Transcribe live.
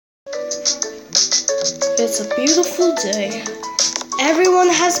It's a beautiful day. Everyone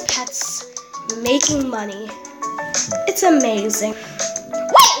has pets making money. It's amazing.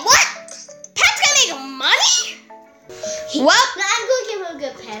 Wait, what? Pets can make money? Well, I'm going to give him a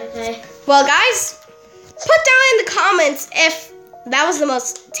good pet, okay? Well, guys, put down in the comments if that was the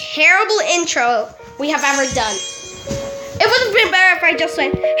most terrible intro we have ever done. It would have been better if I just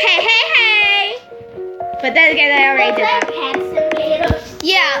went, hey, hey, hey. But then again, I already did that.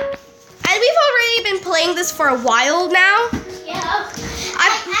 Yeah. And we've already been playing this for a while now. Yeah. I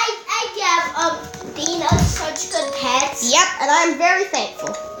gave Dina such good pets. Yep, and I'm very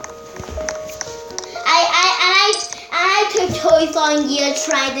thankful. I took toys on you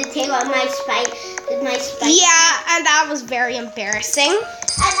trying to take out my spike. Yeah, and that was very embarrassing.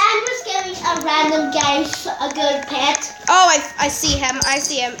 And I'm just giving a random guy a good pet. Oh, I see him. Is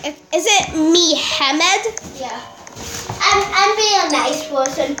it Mohammed? Yeah. I'm being a nice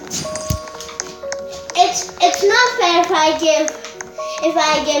person. It's not fair if I give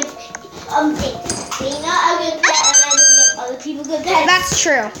Dina a good pet and I don't give other people good pets. That's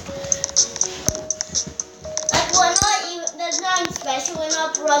true. Like we're not even. There's nothing special. We're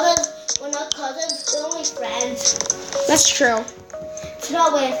not brothers. We're not cousins. We're only friends. That's true. It's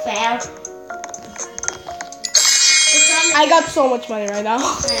not really fair. I got so much money right now.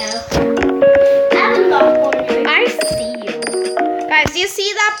 I see you. Guys, do you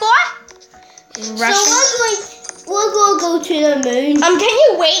see that boy? Rushing. So we're going to go to the moon. Can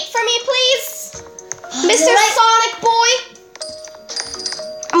you wait for me, please? Mr. Sonic Boy?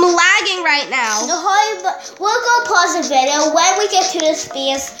 I'm lagging right now. We'll go pause the video. When we get to the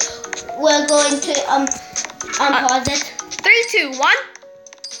space, we're going to pause it. 3, 2, 1.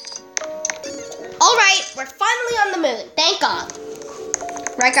 Alright, we're finally on the moon. Thank God.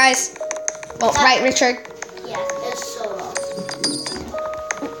 Right, guys? Well, right, Richard? Yeah, it's so long.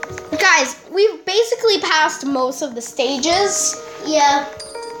 Guys, we've basically passed most of the stages. Yeah.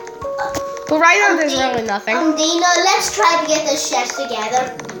 But right now, there's really nothing. Dina, let's try to get the chefs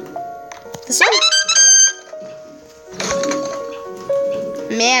together. This one?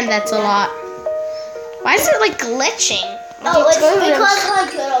 Man, that's a lot. Why is it like glitching? Oh, it's because how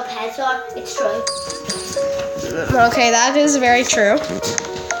good our pets are. It's true. Okay, that is very true.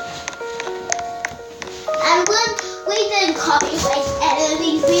 And when we didn't copyright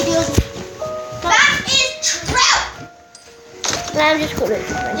editing videos, That is true! I'm just going to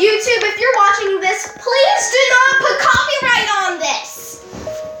YouTube, if you're watching this, please do not put copyright on this.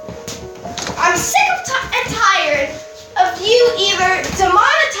 I'm sick and tired of you either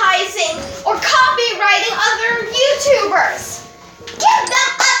demonetizing or copyrighting other YouTubers. Give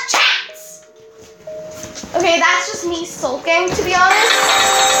them a chance! Okay, that's just me sulking, to be honest.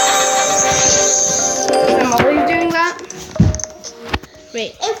 I'm always doing that.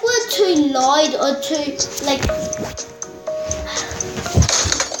 Wait. If we're too loud or too, like,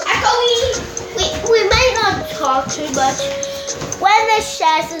 echoey, we might not talk too much. When the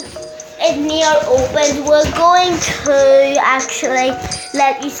chest is near open, we're going to actually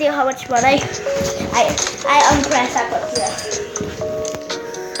let you see how much money I unpress that button here.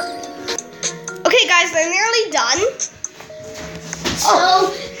 Okay, guys, they're nearly done.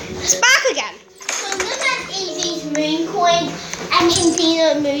 So, It's back again. so look at Evie's moon coins and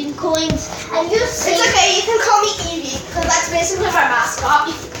Dina moon coins, and you see. It's okay, you can call me Evie, because that's basically my mascot.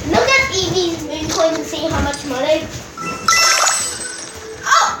 Look at Evie's moon coins and see how much money.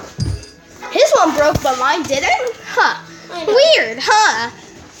 Oh! His one broke, but mine didn't? Huh. I know. Weird, huh?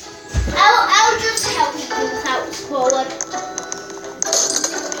 I'll just help you move out forward.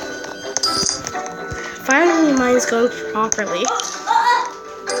 Finally, mine's going properly.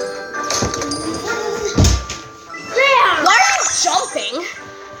 There! Why are you jumping?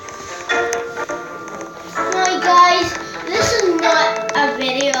 Hi guys, this is not a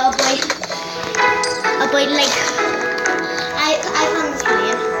video about like I found this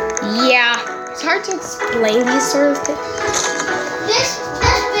video. Yeah, it's hard to explain these sort of things. This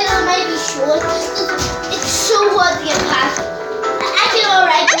video might be short. It's so hard to get past. I feel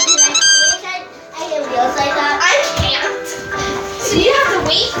alright with the next stage. I get wheels like that. I can't. So you have to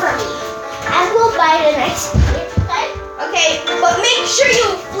wait for me. I will buy the next stage, okay? Okay, but make sure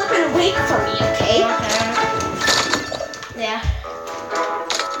you flip and wait for me, okay? Yeah.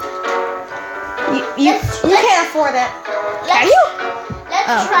 You can't afford it. Can you?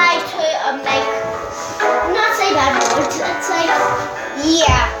 Let's try to like not say bad words. Let's say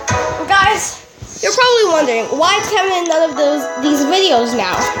Yeah. Guys, you're probably wondering why is Kevin in none of these videos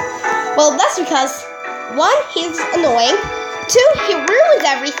now? Well, that's because 1, he's annoying. 2, he ruins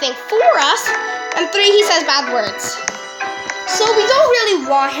everything for us. And 3, he says bad words. So we don't really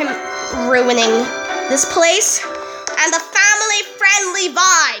want him ruining this place and the family-friendly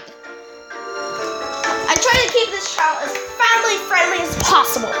vibe. I try to keep this channel as family-friendly as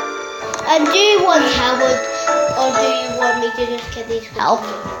possible. And do you want help or do you want me to just get these? Help.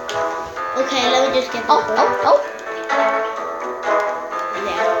 Okay, let me just get this.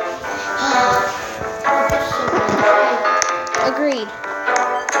 Agreed.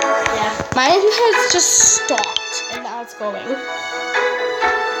 Yeah. Mine has just stopped and now it's going.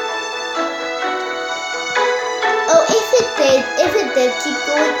 Oh, if it did keep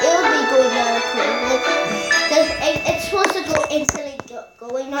going, it would be going down a cliff. Because it's supposed to go instantly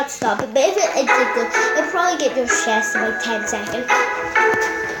going, not stopping. But if it did go, it'd probably get your chest in like 10 seconds.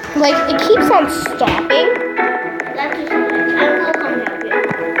 Like, it keeps on stopping. That's just I'm gonna come help you.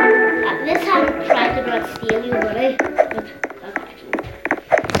 This time, try to not steal you, but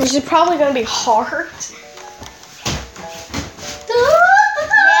Which is probably going to be hard.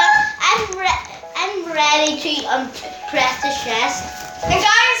 Yeah, I'm ready to press the chest. And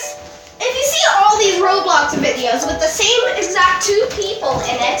guys, if you see all these Roblox videos with the same exact 2 people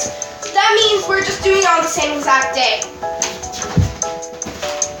in it, that means we're just doing it on the same exact day.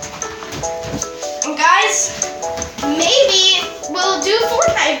 And guys, maybe we'll do a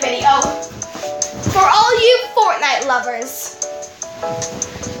Fortnite video for all you Fortnite lovers.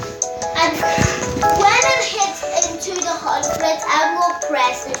 And when it hits into the 100, I'm gonna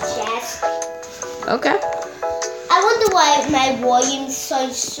press the chest. Okay. I wonder why my volume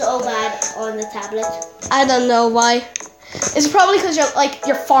sounds so bad on the tablet. I don't know why. It's probably because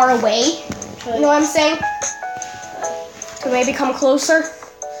you're far away. You know what I'm saying? So maybe come closer.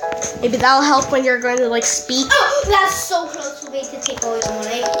 Maybe that'll help when you're going to like speak. Oh, that's so close for me to take all your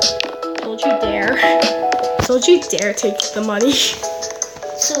money. Don't you dare. Don't you dare take the money.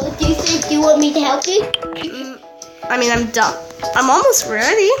 So do you want me to help you? I mean, I'm done. I'm almost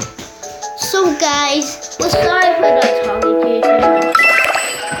ready. So guys, we're sorry for not talking to you today.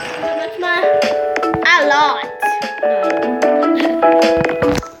 How much money? A lot.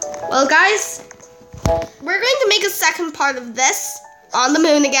 Well, guys, we're going to make a second part of this on the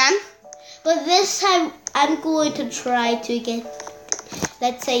moon again. But this time, I'm going to try to get,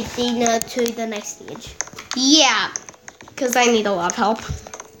 let's say, Dina to the next stage. Yeah, because I need a lot of help.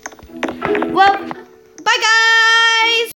 Well, bye, guys.